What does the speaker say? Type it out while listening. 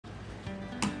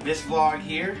this vlog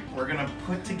here, we're gonna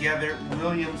put together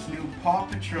William's new Paw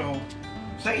Patrol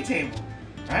play table,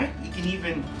 right? You can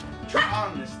even draw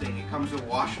on this thing. It comes with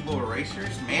washable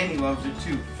erasers. Manny loves it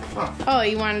too. Huh. Oh,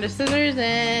 you wanted the scissors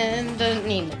and doesn't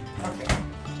need it. Okay.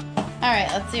 All right,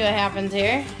 let's see what happens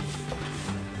here.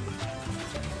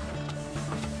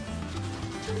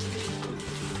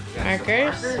 Got some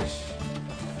Markers.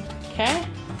 Okay.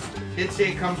 Did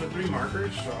say it comes with 3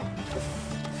 markers, so.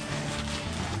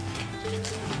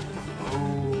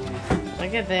 Oh,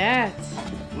 Look at that.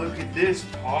 look at this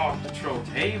Paw Patrol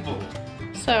table.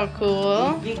 So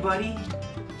cool. What do you think, buddy?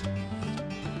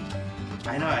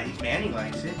 I know, Manny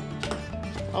likes it.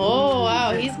 Oh,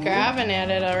 wow, he's Cool. grabbing at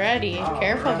it already. All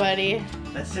Careful, right. buddy.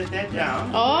 Let's set that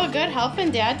down. Oh, good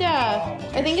helping, Dada. Oh,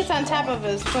 I think it's on top of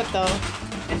his foot, though.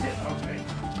 Is it? Okay.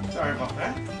 Sorry about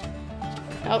that.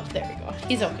 Oh, there we go.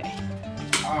 He's okay.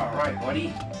 All right,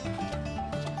 buddy.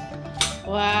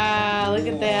 Wow, look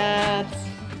at that.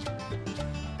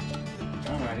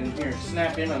 All right, in here,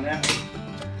 snap in on that one.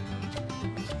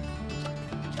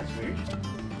 That's weird.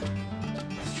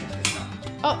 Let's check this out.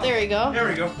 Oh, there we go. There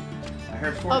we go. I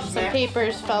heard 4 Oh, some snaps.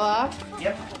 papers fell off.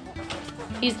 Yep.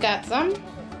 He's got some.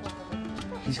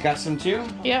 He's got some too.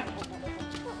 Yep.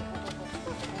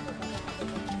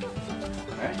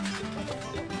 Okay.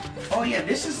 Oh yeah,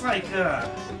 this is like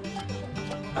oh,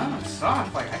 it's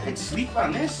soft. Like I could sleep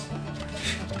on this.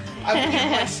 I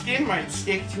think my skin might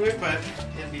stick to it, but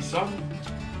it'd be soft.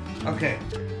 Okay.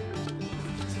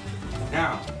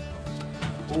 Now,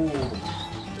 ooh,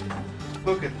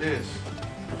 look at this.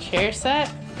 Chair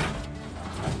set.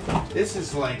 This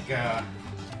is like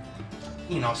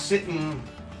you know, sitting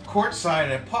courtside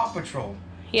at Paw Patrol.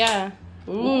 Yeah.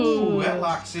 Ooh, that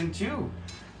locks in too.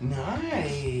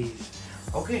 Nice.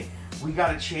 Okay, we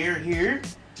got a chair here.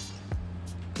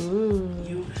 Ooh.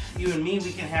 You and me,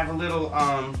 we can have a little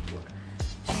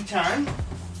tea time,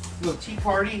 little tea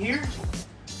party here.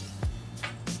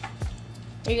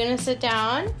 Are you gonna sit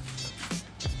down?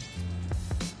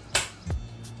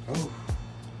 Oh.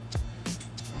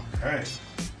 Okay.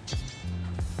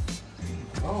 There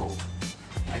you go.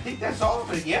 I think that's all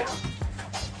of it. Yeah.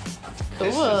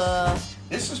 Cool.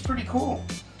 This is pretty cool.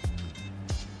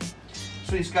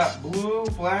 So he's got blue,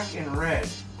 black, and red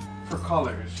for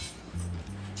colors.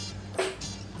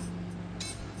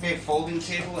 Okay, folding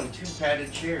table and 2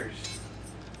 padded chairs.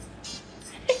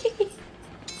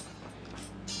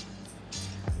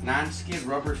 Non-skid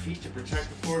rubber feet to protect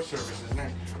the floor surfaces.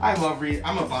 Nice. I love reading.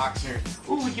 I'm a boxer.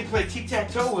 Ooh, we can play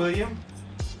tic-tac-toe, William.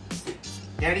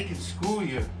 Daddy can school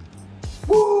you.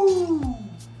 Woo!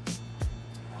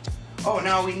 Oh,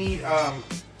 now we need,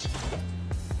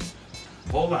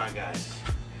 hold on, guys.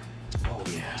 Oh,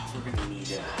 yeah, we're gonna need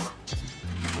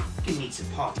some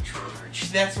Paw Patrol merch.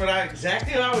 That's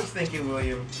exactly what I was thinking,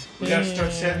 William. We gotta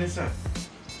start setting this up.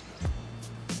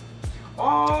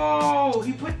 Oh,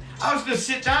 I was gonna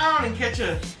sit down and catch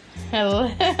a...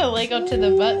 Lego to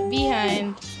the butt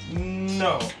behind.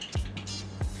 No.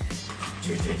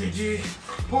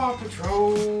 Paw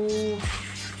Patrol.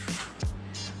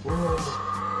 Whoa.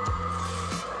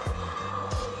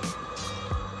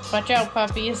 Watch out,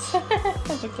 puppies.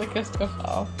 It looks like it's gonna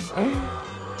fall.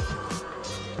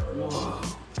 Whoa.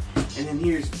 And then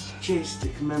here's Chase to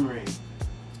commemorate.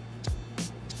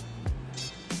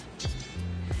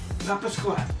 Up a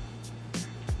squat.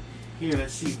 Here,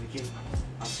 let's see if we can.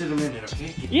 I'll sit him in it,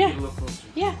 okay? Yeah. Get a little closer.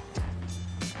 Yeah.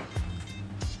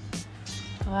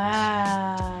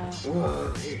 Wow.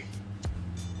 Whoa, here.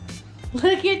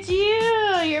 Look at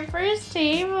you! Your first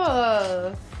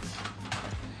table.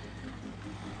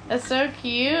 That's so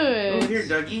cute. Oh, here,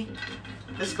 Dougie.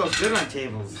 This goes good on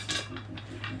tables.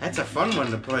 That's a fun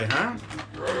one to play, huh?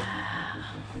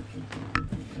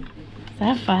 Is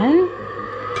that fun?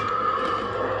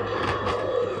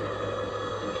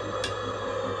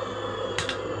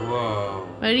 Whoa.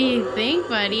 What do you think,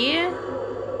 buddy?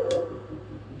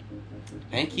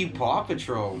 Thank you, Paw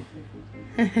Patrol.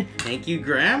 Thank you,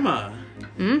 Grandma.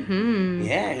 Mm-hmm.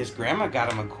 Yeah, his grandma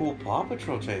got him a cool Paw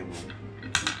Patrol table.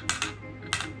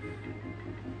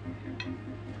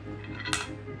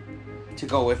 To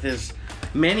go with his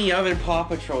many other Paw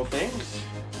Patrol things.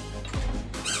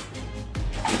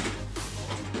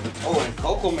 Oh, and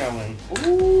Coco Melon.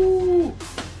 Ooh.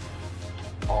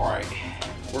 All right,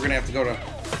 we're gonna have to go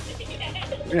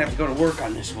to work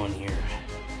on this one here.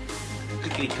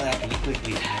 Clickety clackety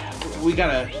clickety. We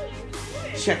gotta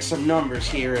check some numbers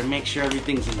here and make sure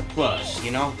everything's in the plus, you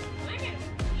know?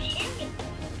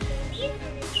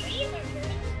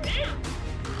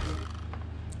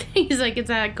 He's like, it's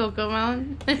a cocoa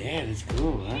melon. Yeah, that's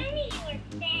cool, huh?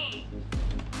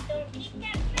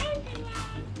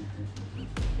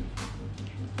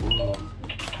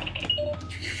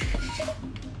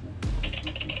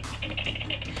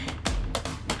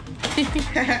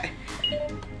 Let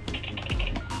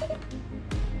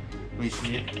me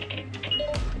see it.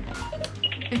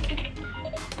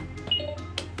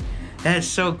 That's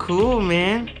so cool,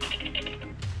 man.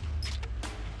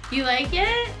 You like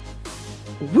it?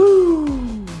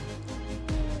 Woo!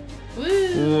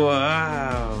 Woo!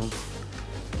 Wow.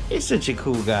 You're such a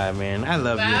cool guy, man. I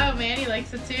love you. Wow, Manny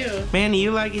likes it too. Manny,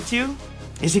 you like it too?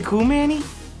 Is it cool, Manny?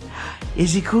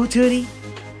 Is it cool, Tootie?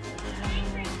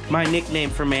 My nickname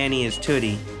for Manny is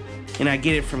Tootie, and I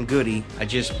get it from Goody. I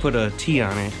just put a T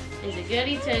on it. He's a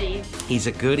goody tootie. He's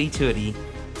a goody Tootie.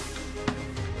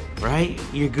 Right?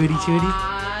 You're a goody Tootie?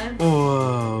 Aww.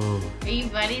 Whoa. Are you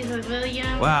buddies with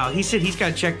William? Wow, he said he's got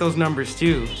to check those numbers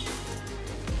too.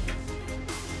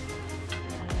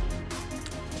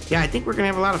 Yeah, I think we're going to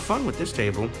have a lot of fun with this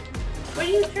table. What are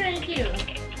you trying to do?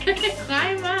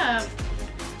 Climb up.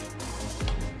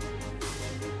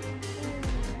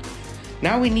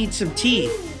 Now we need some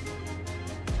tea.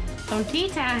 Some tea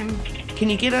time. Can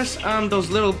you get us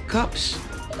those little cups?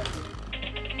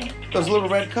 Those little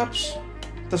red cups?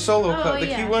 The solo cup, the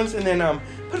cute ones, and then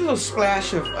put a little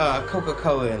splash of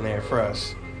Coca-Cola in there for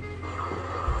us.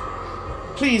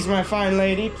 Please, my fine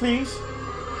lady, please.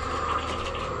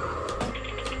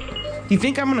 Do you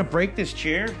think I'm gonna break this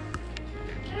chair?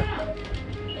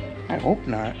 I hope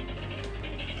not.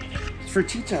 It's for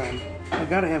tea time. I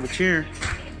gotta have a chair.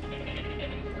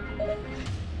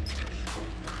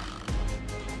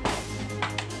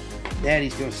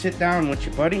 Daddy's gonna sit down with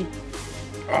you, buddy.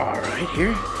 All right,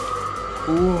 here.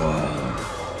 Whoa.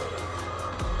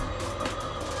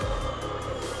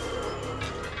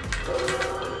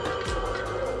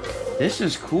 This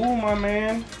is cool, my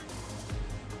man.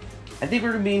 I think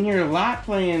we're gonna be in here a lot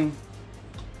playing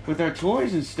with our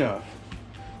toys and stuff.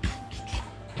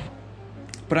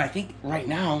 But I think right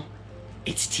now,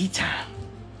 it's tea time.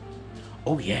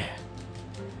 Oh yeah.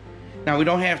 Now we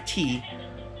don't have tea,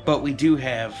 but we do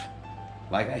have,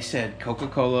 like I said,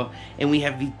 Coca-Cola, and we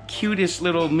have the cutest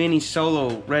little mini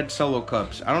red solo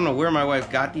cups. I don't know where my wife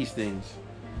got these things.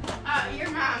 Your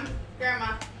mom,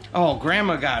 Grandma. Oh,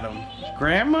 Grandma got them.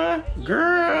 Grandma?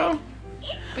 Girl.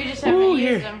 We just haven't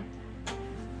used them.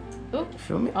 Oop,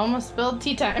 Feel me? almost spilled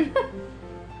tea time.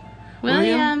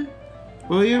 William.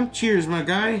 William, cheers, my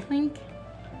guy. Clink.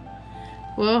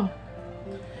 Whoa.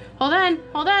 Hold on,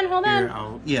 hold on, hold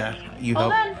on. Here, yeah, you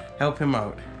Hold help him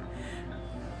out.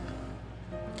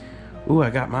 Ooh, I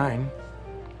got mine.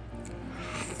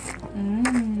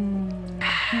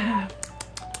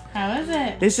 How is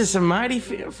it? This is some mighty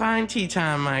fine tea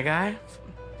time, my guy.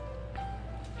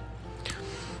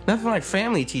 Nothing like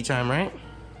family tea time, right?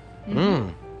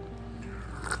 Mmm.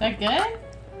 Is that good?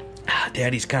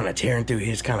 Daddy's kind of tearing through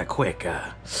his kind of quick.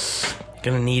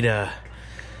 Gonna need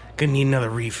another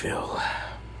refill.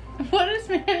 What is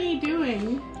Manny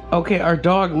doing? Okay, our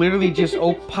dog literally just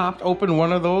popped open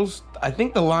one of those. I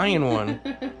think the lion one.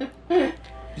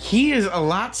 He is a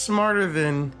lot smarter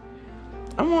than...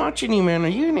 I'm watching you, man. Are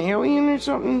you an alien or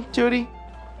something, Tootie?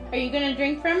 Are you gonna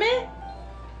drink from it?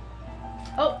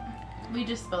 Oh, we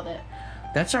just spilled it.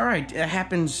 That's all right. It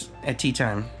happens at tea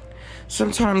time.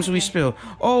 Sometimes we spill.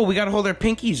 Oh, we gotta hold our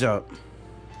pinkies up.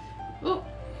 Ooh.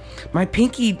 My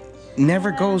pinky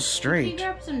never goes Can straight. you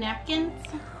grab some napkins?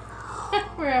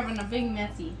 We're having a big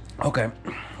messy. Okay,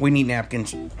 we need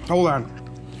napkins. Hold on.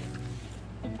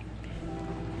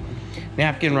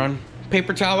 Napkin run.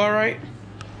 Paper towel, all right?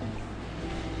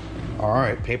 All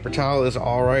right, paper towel is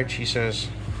all right, she says.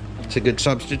 It's a good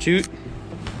substitute.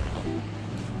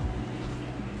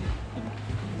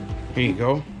 Here you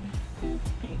go.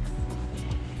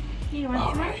 You want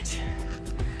All some? right.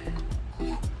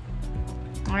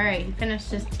 All right, he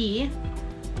finished his tea.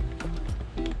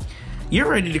 You're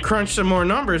ready to crunch some more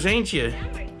numbers, ain't you?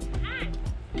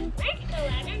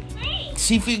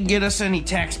 See if you can get us any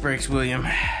tax breaks, William.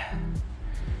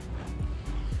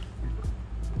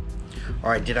 All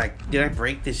right, did I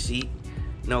break this seat?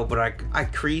 No, but I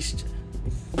creased.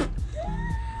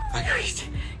 I creased.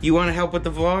 You want to help with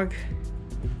the vlog?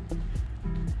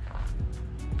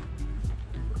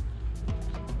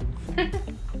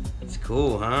 It's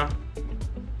cool, huh?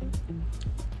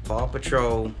 Paw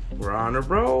Patrol, we're on a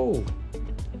roll.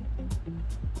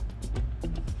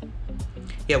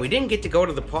 Yeah, we didn't get to go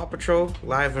to the Paw Patrol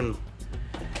live in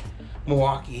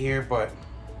Milwaukee here, but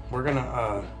we're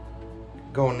gonna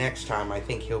go next time. I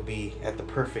think he'll be at the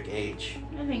perfect age.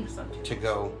 I think so too. To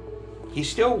go. He's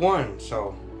still 1,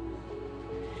 so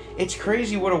it's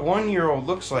crazy what a 1-year-old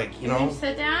looks like, you know? Can you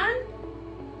sit down?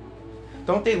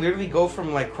 Don't they literally go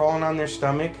from like crawling on their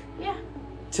stomach? Yeah.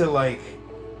 To like,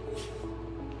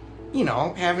 you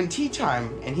know, having tea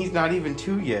time, and he's not even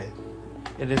 2 yet.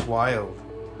 It is wild.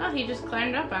 Oh, he just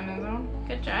climbed up on his own.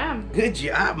 Good job. Good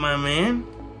job, my man.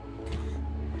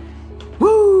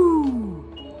 Woo!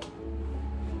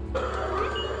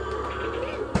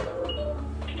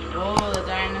 Oh, the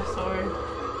dinosaur.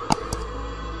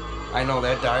 I know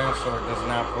that dinosaur does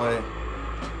not play.